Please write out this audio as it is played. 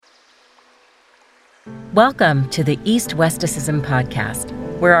Welcome to the East-Westicism podcast,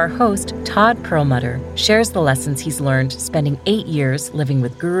 where our host, Todd Perlmutter, shares the lessons he's learned spending 8 years living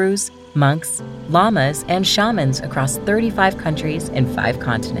with gurus, monks, lamas, and shamans across 35 countries and 5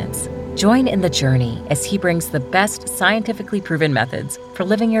 continents. Join in the journey as he brings the best scientifically proven methods for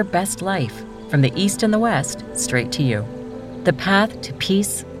living your best life from the East and the West straight to you. The path to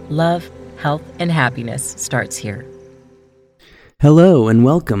peace, love, health, and happiness starts here. Hello and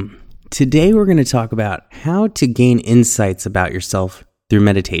welcome. Today we're going to talk about how to gain insights about yourself through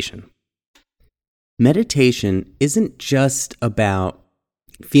meditation. Meditation isn't just about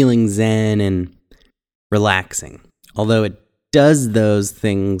feeling zen and relaxing, although it does those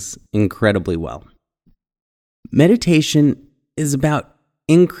things incredibly well. Meditation is about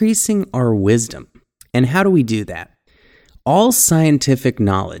increasing our wisdom. And how do we do that? All scientific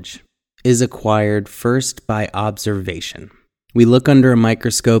knowledge is acquired first by observation. We look under a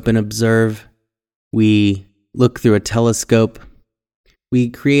microscope and observe. We look through a telescope. We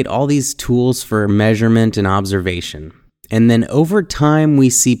create all these tools for measurement and observation. And then over time, we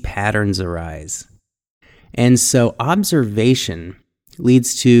see patterns arise. And so observation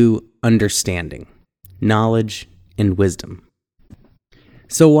leads to understanding, knowledge, and wisdom.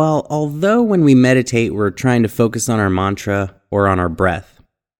 So although when we meditate, we're trying to focus on our mantra or on our breath,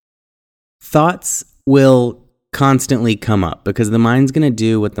 thoughts will constantly come up because the mind's going to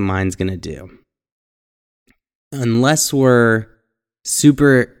do what the mind's going to do. Unless we're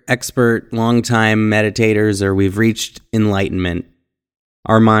super expert, long-time meditators or we've reached enlightenment,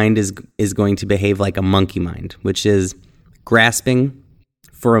 our mind is going to behave like a monkey mind, which is grasping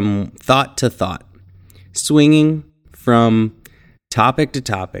from thought to thought, swinging from topic to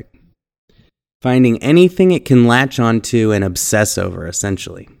topic, finding anything it can latch onto and obsess over,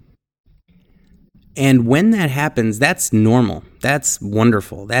 essentially. And when that happens, that's normal. That's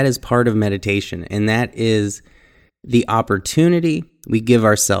wonderful. That is part of meditation. And that is the opportunity we give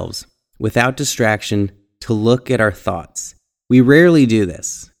ourselves without distraction to look at our thoughts. We rarely do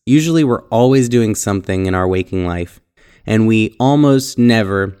this. Usually we're always doing something in our waking life, and we almost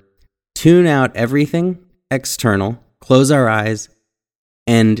never tune out everything external, close our eyes,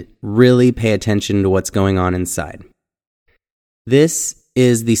 and really pay attention to what's going on inside. This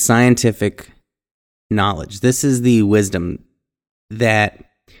is the scientific knowledge. This is the wisdom that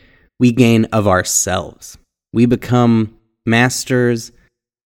we gain of ourselves. We become masters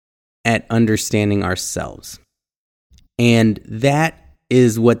at understanding ourselves. And that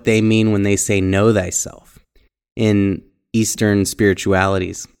is what they mean when they say know thyself in Eastern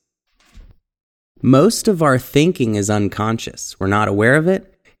spiritualities. Most of our thinking is unconscious. We're not aware of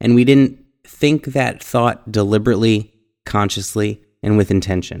it, and we didn't think that thought deliberately, consciously, and with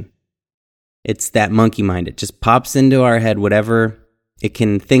intention. It's that monkey mind. It just pops into our head whatever it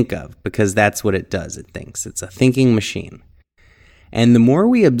can think of because that's what it does. It thinks. It's a thinking machine. And the more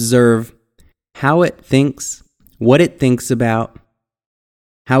we observe how it thinks, what it thinks about,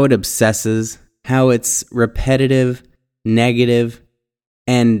 how it obsesses, how it's repetitive, negative,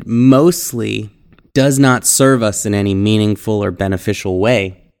 and mostly does not serve us in any meaningful or beneficial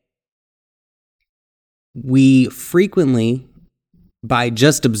way, we frequently, by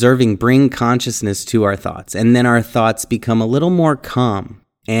just observing, bring consciousness to our thoughts. And then our thoughts become a little more calm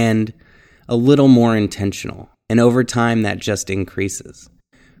and a little more intentional. And over time, that just increases.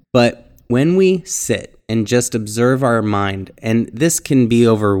 But when we sit and just observe our mind, and this can be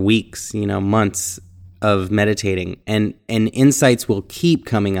over weeks, months of meditating, and insights will keep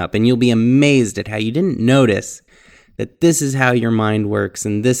coming up, and you'll be amazed at how you didn't notice that this is how your mind works,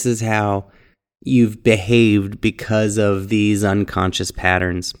 and this is how you've behaved because of these unconscious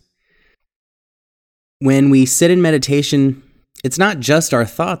patterns. When we sit in meditation, it's not just our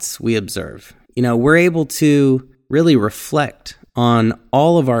thoughts we observe. We're able to really reflect on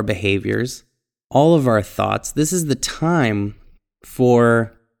all of our behaviors, all of our thoughts. This is the time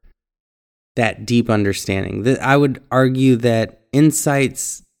for that deep understanding. I would argue that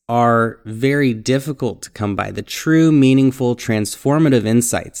insights are very difficult to come by. The true, meaningful, transformative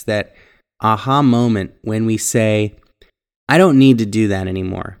insights, that aha moment when we say, I don't need to do that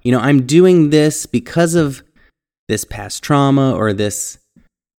anymore. I'm doing this because of this past trauma or this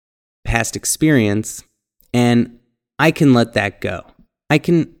past experience, and I can let that go. I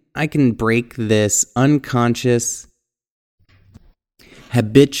can break this unconscious,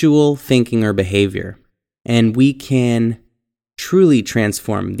 habitual thinking or behavior, and we can truly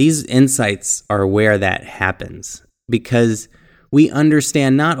transform. These insights are where that happens because we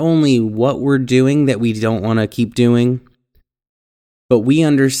understand not only what we're doing that we don't want to keep doing, but we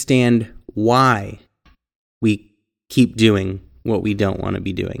understand why we keep doing what we don't want to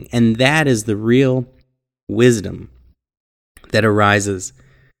be doing. And that is the real wisdom that arises,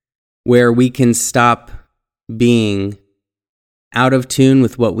 where we can stop being out of tune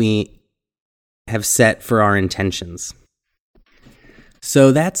with what we have set for our intentions.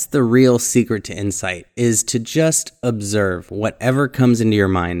 So that's the real secret to insight, is to just observe whatever comes into your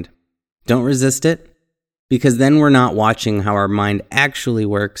mind. Don't resist it, because then we're not watching how our mind actually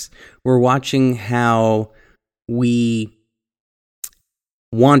works. We're watching how we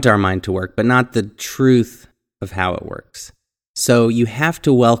want our mind to work, but not the truth of how it works. So you have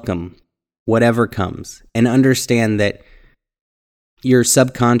to welcome whatever comes and understand that your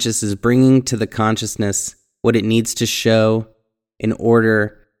subconscious is bringing to the consciousness what it needs to show in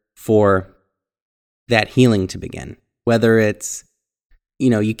order for that healing to begin. Whether it's,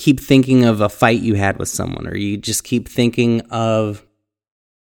 you keep thinking of a fight you had with someone, or you just keep thinking of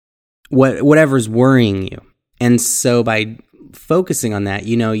whatever's worrying you. And so by focusing on that,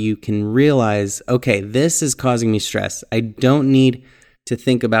 you can realize, okay, this is causing me stress. I don't need to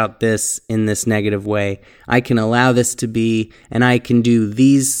think about this in this negative way. I can allow this to be, and I can do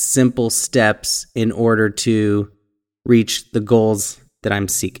these simple steps in order to reach the goals that I'm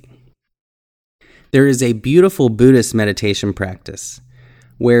seeking. There is a beautiful Buddhist meditation practice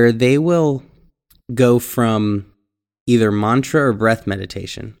where they will go from either mantra or breath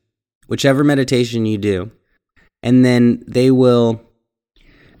meditation, whichever meditation you do, and then they will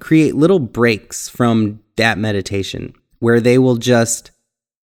create little breaks from that meditation where they will just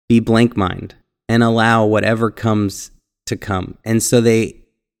be blank mind and allow whatever comes to come. And so they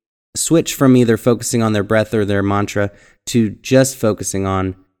switch from either focusing on their breath or their mantra to just focusing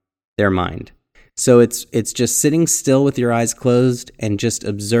on their mind. So it's just sitting still with your eyes closed and just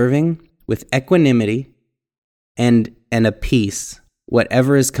observing with equanimity and a peace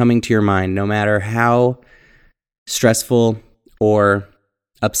whatever is coming to your mind, no matter how stressful or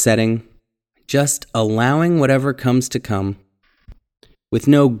upsetting. Just allowing whatever comes to come with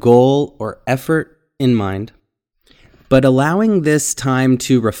no goal or effort in mind, but allowing this time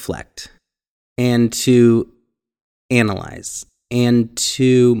to reflect and to analyze and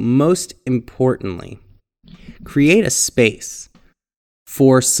to, most importantly, create a space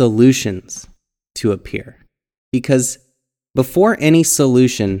for solutions to appear. Because before any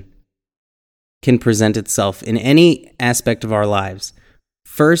solution can present itself in any aspect of our lives,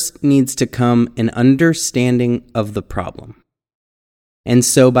 first needs to come an understanding of the problem. And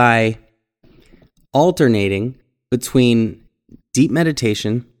so by alternating between deep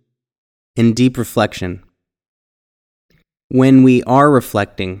meditation and deep reflection, when we are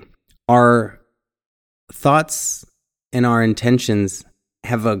reflecting, our thoughts and our intentions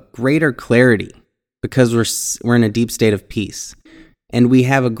have a greater clarity because we're in a deep state of peace. And we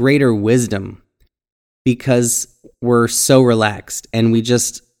have a greater wisdom because we're so relaxed, and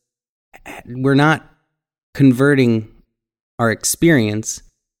we're not converting our experience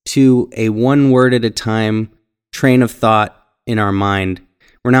to a one word at a time train of thought in our mind.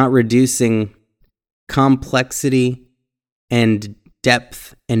 We're not reducing complexity and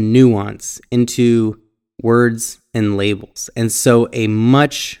depth and nuance into words and labels. And so a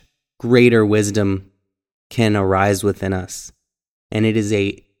much greater wisdom can arise within us. And it is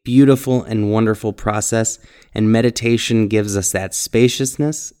a beautiful and wonderful process. And meditation gives us that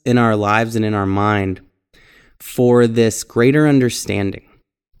spaciousness in our lives and in our mind for this greater understanding.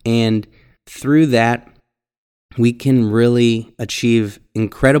 And through that, we can really achieve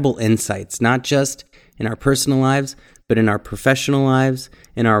incredible insights, not just in our personal lives, but in our professional lives,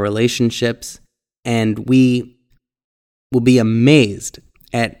 in our relationships. And we will be amazed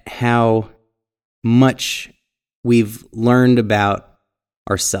at how much we've learned about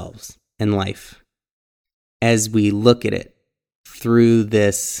ourselves and life as we look at it through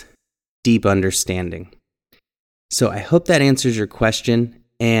this deep understanding. So I hope that answers your question,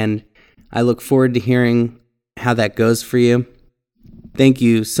 and I look forward to hearing how that goes for you. Thank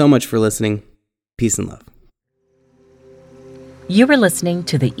you so much for listening. Peace and love. You were listening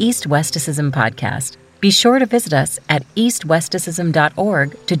to the East Westicism podcast. Be sure to visit us at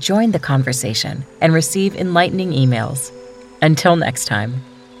eastwesticism.org to join the conversation and receive enlightening emails. Until next time.